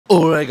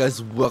Alright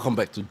guys, welcome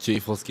back to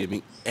JForce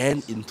Gaming,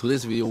 and in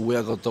today's video we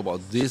are going to talk about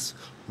this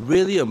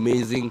really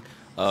amazing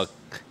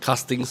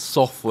casting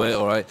software.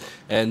 Alright,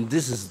 and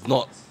this is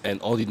not an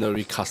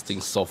ordinary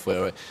casting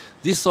software. Right?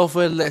 This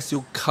software lets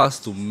you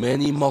cast to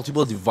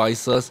multiple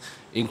devices,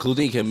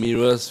 including it can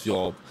mirror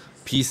your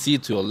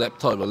PC to your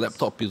laptop, your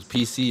laptop to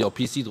PC, your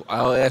PC to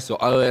iOS, your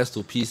iOS to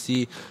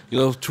PC,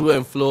 through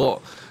and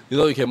flow.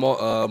 You can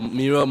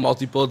mirror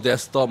multiple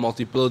desktop,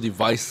 multiple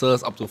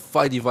devices, up to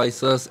 5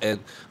 devices,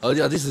 and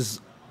yeah, this is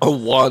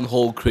one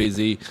whole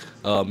crazy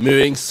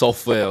mirroring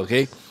software,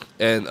 okay?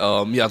 And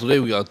yeah,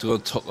 today we are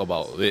going to talk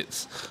about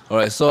it.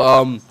 Alright,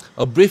 so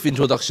a brief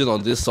introduction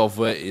on this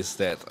software is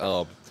that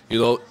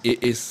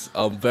it is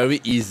very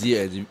easy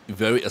and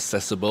very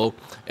accessible,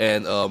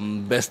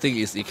 and best thing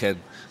is it can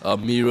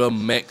mirror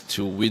Mac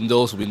to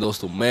Windows, Windows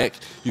to Mac.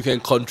 You can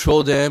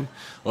control them,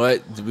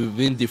 right,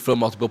 within different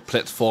multiple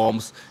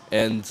platforms,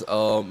 and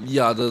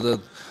yeah,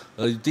 the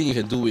thing you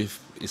can do with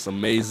is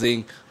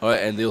amazing.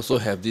 Alright, and they also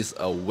have this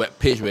web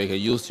page where you can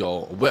use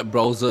your web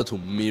browser to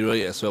mirror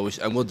it as well, which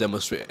I'm going to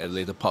demonstrate at a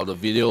later part of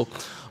the video.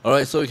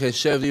 Alright, so you can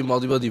share with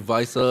multiple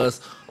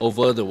devices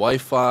over the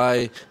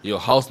Wi-Fi, your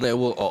house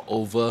network, or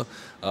over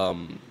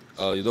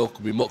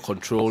remote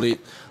control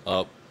it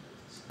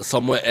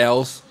somewhere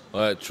else,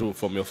 alright,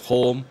 from your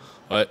home,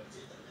 alright.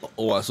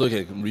 So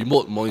you can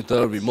remote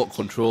monitor, remote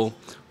control,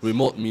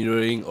 remote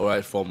mirroring,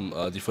 alright, from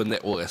different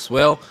network as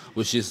well,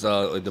 which is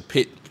in the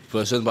paid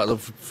version, but the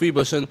free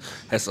version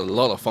has a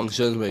lot of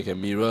functions where you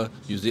can mirror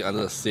using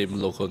under the same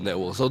local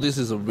network. So this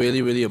is a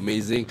really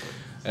amazing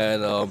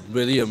and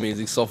really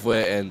amazing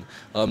software, and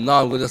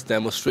now I'm going to just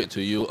demonstrate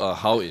to you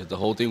how the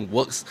whole thing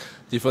works,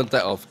 different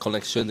type of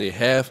connection they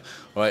have.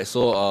 Alright,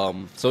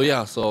 so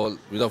yeah, so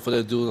without further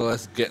ado,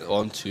 let's get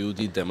on to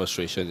the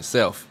demonstration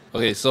itself.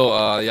 Okay,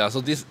 so yeah,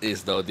 so this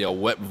is their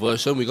web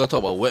version. We're going to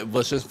talk about web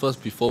versions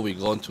first before we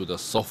go on to the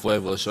software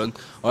version.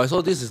 Alright,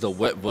 so this is the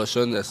web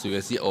version. As you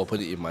can see, I open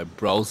it in my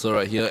browser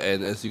right here,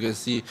 and as you can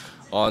see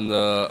on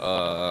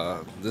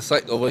the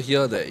side over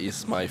here, there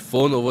is my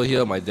phone over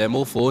here, my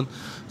demo phone.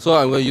 So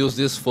I'm going to use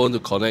this phone to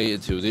connect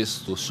it to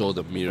this to show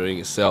the mirroring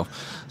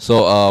itself.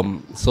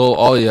 So so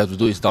all you have to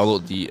do is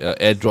download the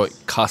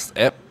AirDroid Cast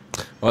app.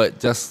 Alright,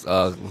 just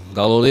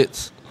download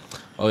it.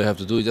 All you have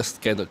to do is just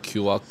scan the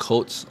QR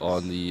codes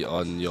on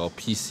your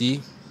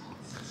PC.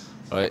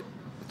 Alright,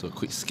 do a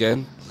quick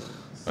scan.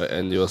 Alright,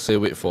 and you'll say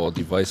wait for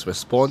device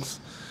response.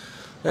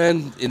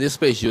 And in this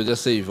page, you'll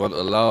just say if you want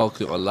to allow,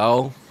 click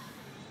allow.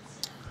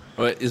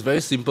 Alright, it's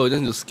very simple.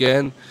 Then you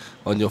scan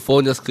on your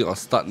phone, just click on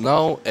start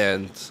now,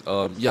 and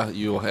yeah,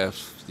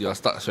 you'll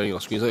start sharing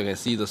your screen. So you can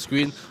see the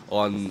screen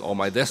on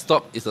my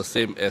desktop is the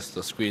same as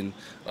the screen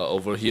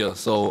over here.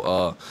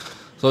 So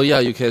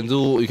yeah, it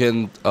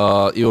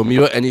will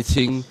mirror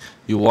anything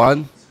you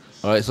want.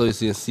 Alright, so you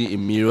can see it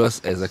mirrors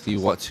exactly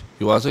what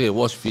you want. So you can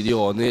watch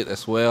video on it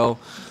as well.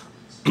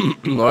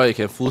 Alright, you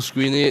can full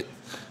screen it.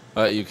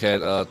 Alright, you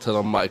can turn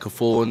on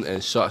microphone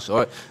and such.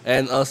 Alright,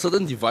 and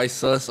certain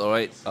devices,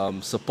 alright,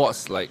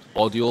 supports like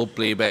audio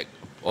playback,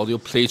 audio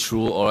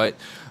playthrough. Alright,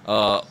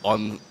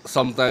 on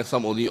some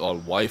only on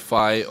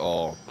Wi-Fi,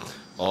 or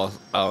for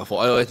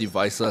iOS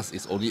devices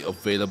it's only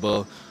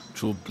available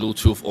through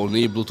Bluetooth,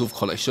 only Bluetooth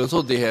connection.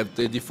 So they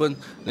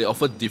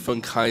offer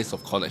different kinds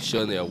of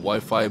connection. They have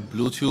Wi-Fi,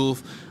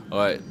 Bluetooth,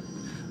 alright,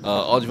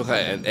 all different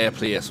kind, and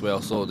AirPlay as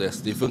well. So there's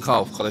different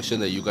kind of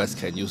connection that you guys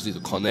can use it to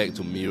connect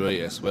to mirror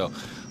it as well.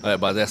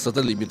 But there's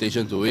certain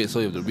limitation to it, so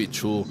you have to read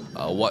through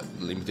what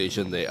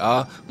limitation they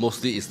are.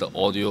 Mostly it's the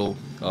audio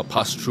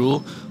pass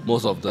through.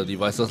 Most of the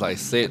devices, like I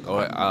said,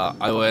 alright,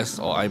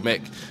 iOS or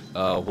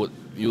iMac would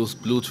use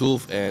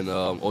Bluetooth and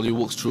only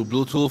works through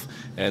Bluetooth,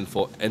 and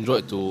for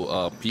Android to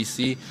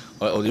PC,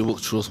 only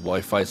works through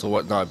Wi-Fi. So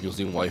right now I'm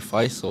using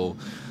Wi-Fi, so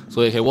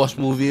you can watch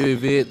movie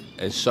with it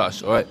and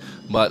such. Alright,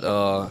 but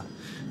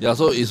yeah,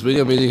 so it's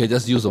really amazing. You can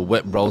just use a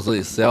web browser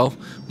itself.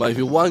 But if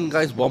you want,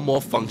 guys, one more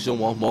function,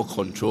 one more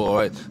control,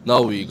 alright,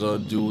 now we're gonna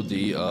do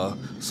the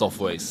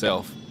software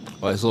itself.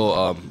 Alright,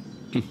 so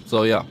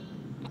so yeah,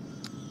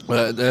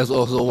 there's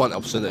also one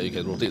option that you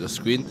can rotate the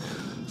screen.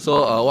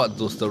 So what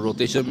does the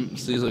rotation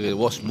see? So you can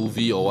watch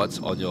movie or what's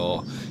on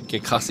you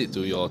can cast it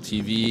to your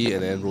TV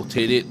and then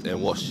rotate it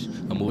and watch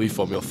a movie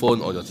from your phone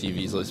on your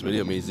TV. So it's really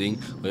amazing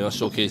when you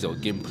showcase your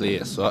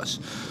gameplay as such.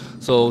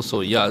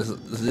 So yeah,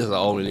 this is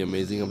all really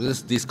amazing. I'm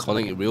just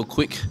disconnect it real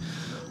quick.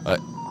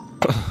 Alright,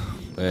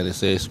 and they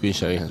say screen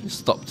sharing has been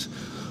stopped.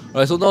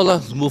 Alright, so now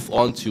let's move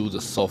on to the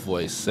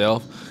software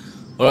itself.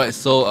 Alright,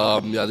 so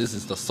yeah, this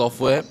is the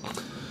software.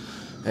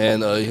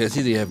 And you can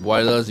see they have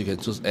wireless, you can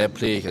choose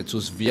AirPlay, you can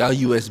choose via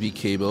USB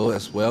cable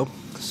as well.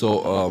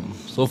 So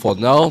so for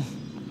now,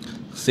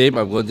 same,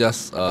 I'm going to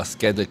just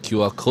scan the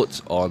QR code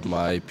on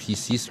my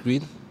PC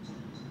screen.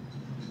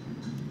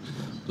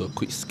 Do a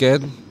quick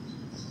scan.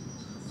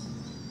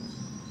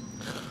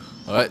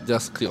 Alright,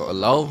 just click on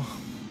allow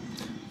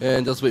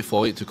and just wait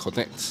for it to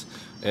connect,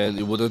 and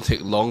it wouldn't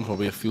take long,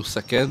 probably a few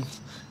seconds.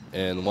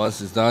 And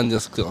once it's done,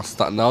 just click on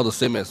start now, the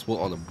same as work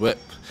on the web.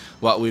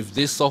 But with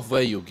this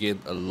software, you gain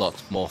a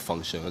lot more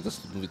function. I'll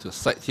just move it to the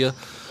side here.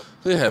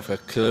 So you have a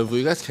clear view.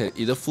 You guys can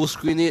either full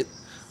screen it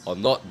or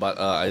not, but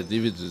I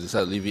decided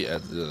to leave it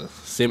at the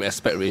same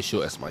aspect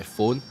ratio as my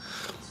phone.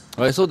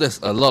 Alright, so there's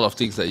a lot of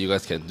things that you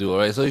guys can do.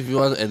 Alright, so if you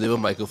want to enable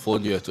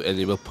microphone, you have to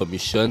enable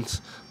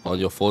permissions on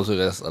your phone, so you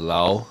guys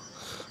allow.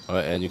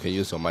 Alright, and you can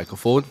use your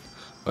microphone,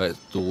 right,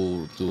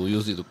 to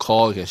use it to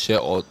call. You can share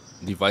all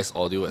device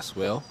audio as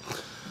well.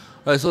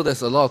 Alright, so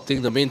there's a lot of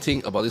things. The main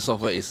thing about this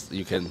software is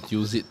you can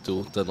use it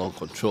to turn on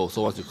control.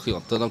 So once you click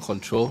on turn on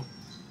control,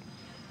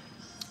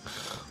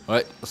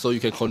 alright, so you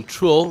can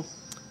control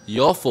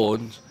your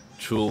phone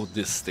through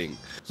this thing.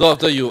 So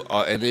after you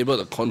enable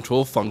the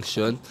control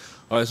function,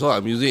 alright, so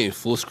I'm using it in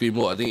full screen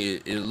mode. I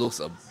think it looks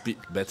a bit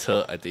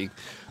better, I think.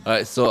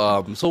 Alright,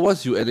 so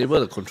once you enable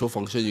the control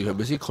function, you can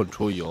basically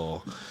control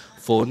your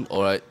phone,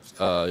 alright,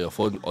 your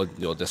phone on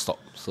your desktop.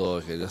 So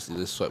you can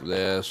just swipe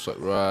left, swipe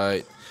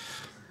right.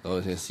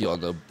 You can see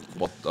on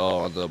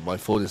my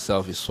phone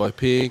itself is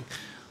swiping.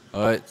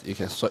 Alright, you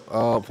can swipe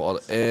up for all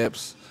the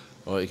apps.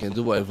 Alright, you can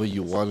do whatever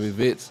you want with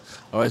it.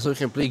 Alright, so you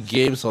can play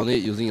games on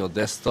it using your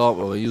desktop,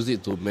 or use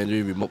it to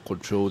manually remote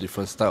control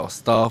different style of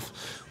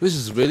stuff, which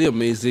is really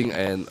amazing.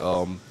 And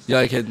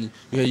yeah, you can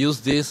use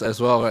this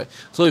as well, right?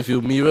 So if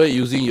you mirror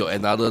using your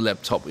another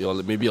laptop,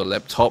 maybe your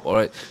laptop,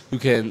 alright, you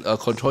can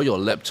control your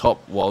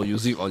laptop while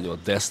using on your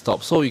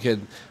desktop. So you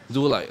can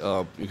do like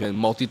you can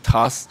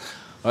multitask.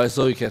 Alright,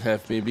 so you can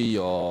have maybe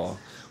your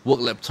work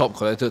laptop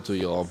connected to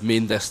your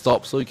main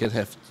desktop, so you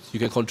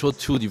can control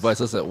two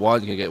devices at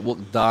once. You can get work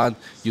done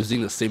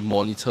using the same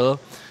monitor,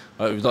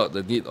 without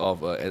the need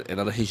of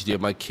another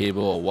HDMI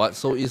cable or what.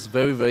 So it's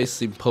very, very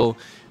simple,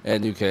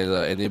 and you can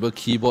enable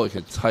keyboard.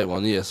 You can type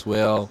on it as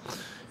well.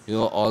 You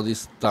know, all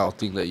this type of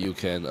thing that you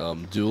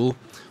can do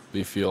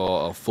with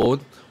your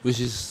phone, which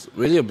is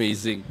really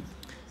amazing.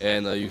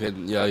 And you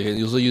can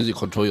also use it to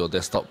control your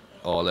desktop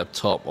or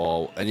laptop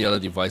or any other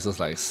devices,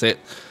 like I said.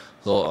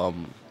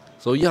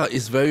 So yeah,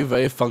 it's very,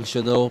 very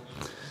functional,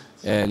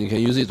 and you can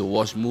use it to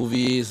watch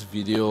movies,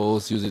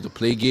 videos, use it to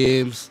play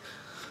games.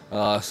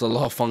 So a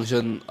lot of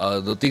function.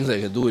 The things that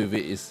you can do with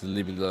it is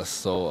limitless.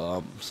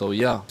 So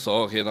yeah. So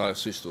okay, now I've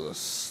switched to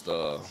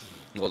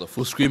the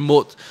full screen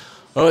mode.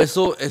 Alright,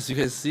 so as you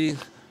can see,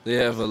 they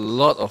have a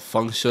lot of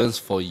functions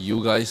for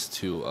you guys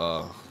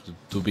to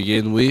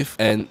begin with,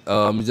 and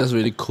it's just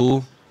really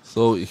cool.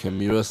 So you can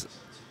mirror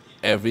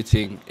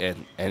everything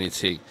and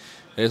anything.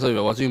 Okay, so if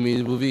you're watching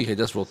a movie, you can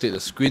just rotate the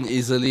screen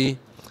easily.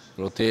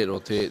 Rotate.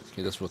 You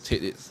can just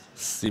rotate it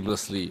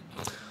seamlessly.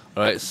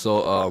 Alright,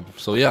 so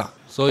yeah.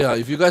 So yeah,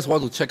 if you guys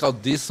want to check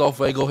out this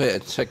software, go ahead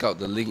and check out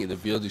the link in the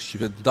video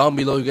description down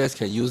below. You guys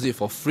can use it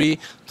for free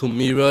to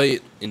mirror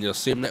it in your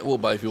same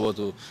network, but if you want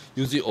to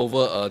use it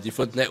over a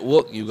different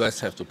network, you guys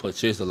have to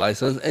purchase the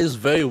license, and it's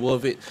very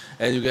worth it,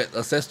 and you get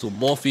access to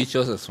more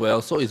features as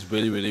well, so it's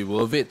really, really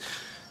worth it.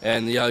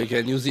 And yeah, you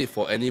can use it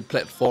for any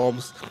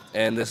platforms,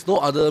 and there's no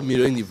other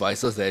mirroring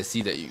devices that I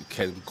see that you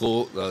can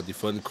go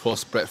different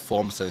cross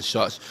platforms and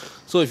such.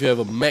 So if you have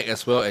a Mac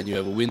as well and you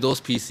have a Windows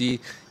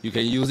PC, you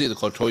can use it to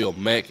control your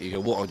Mac. You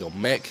can work on your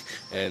Mac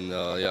and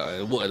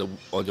work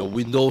on your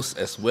Windows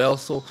as well.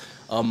 So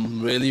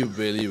really,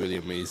 really, really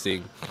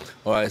amazing.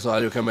 Alright, so I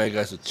recommend you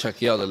guys to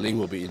check it out. The link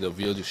will be in the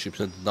video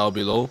description down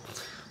below.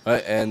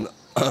 Alright, and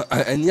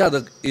yeah,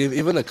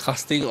 even the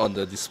casting on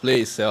the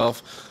display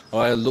itself,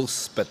 alright, looks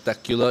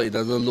spectacular. It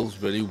doesn't look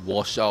really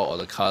washed out, or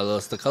the color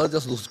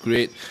just looks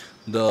great.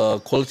 The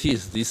quality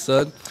is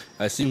decent.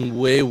 I've seen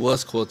way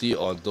worse quality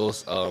on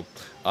those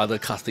other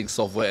casting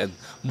software, and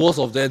most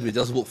of them they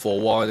just work for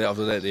a while, and then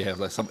after that they have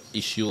like some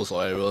issues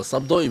or errors.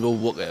 Some don't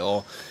even work at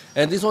all,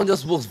 and this one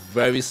just works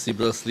very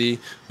seamlessly.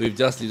 You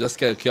just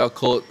scan a QR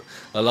code,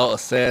 allow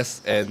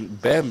access, and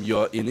bam,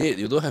 you're in it.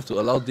 You don't have to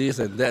allow this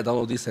and that,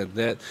 download this and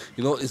that.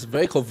 You know, it's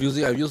very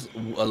confusing. I've used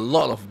a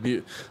lot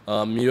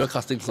of mirror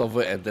casting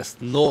software, and there's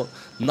none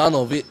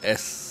of it as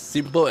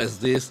simple as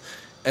this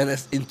and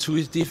as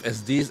intuitive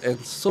as this, and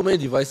so many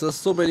devices,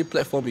 so many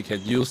platforms you can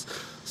use.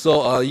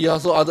 So yeah,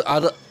 so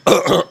other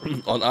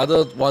on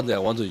other one that I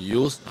want to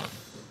use,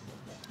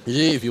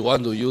 usually if you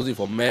want to use it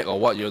for Mac or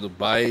what, you have to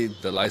buy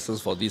the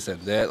license for this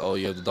and that, or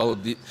you have to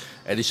download the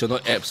additional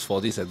apps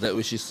for this and that,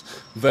 which is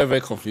very,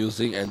 very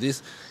confusing. And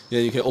this, yeah,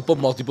 you can open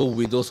multiple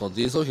windows on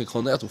this, so you can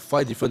connect to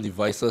 5 different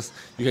devices.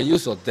 You can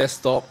use your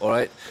desktop,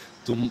 alright,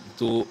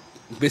 to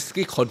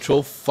basically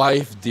control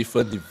 5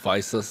 different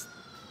devices.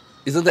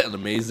 Isn't that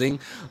amazing?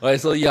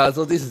 Alright, so yeah,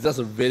 so this is just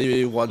a really,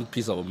 really one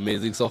piece of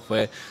amazing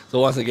software. So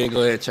once again,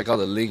 go ahead and check out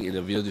the link in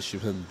the video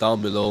description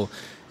down below.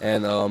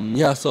 And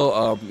yeah,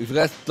 so if you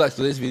guys like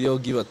today's video,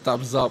 give a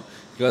thumbs up.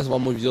 If you guys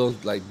want more videos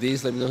like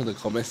this, let me know in the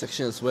comment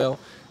section as well.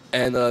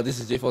 And this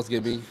is jForce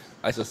Gaming.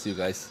 I shall see you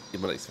guys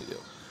in my next video.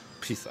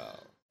 Peace out.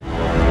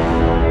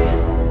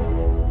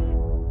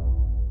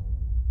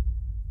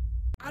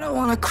 I don't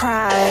wanna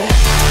cry.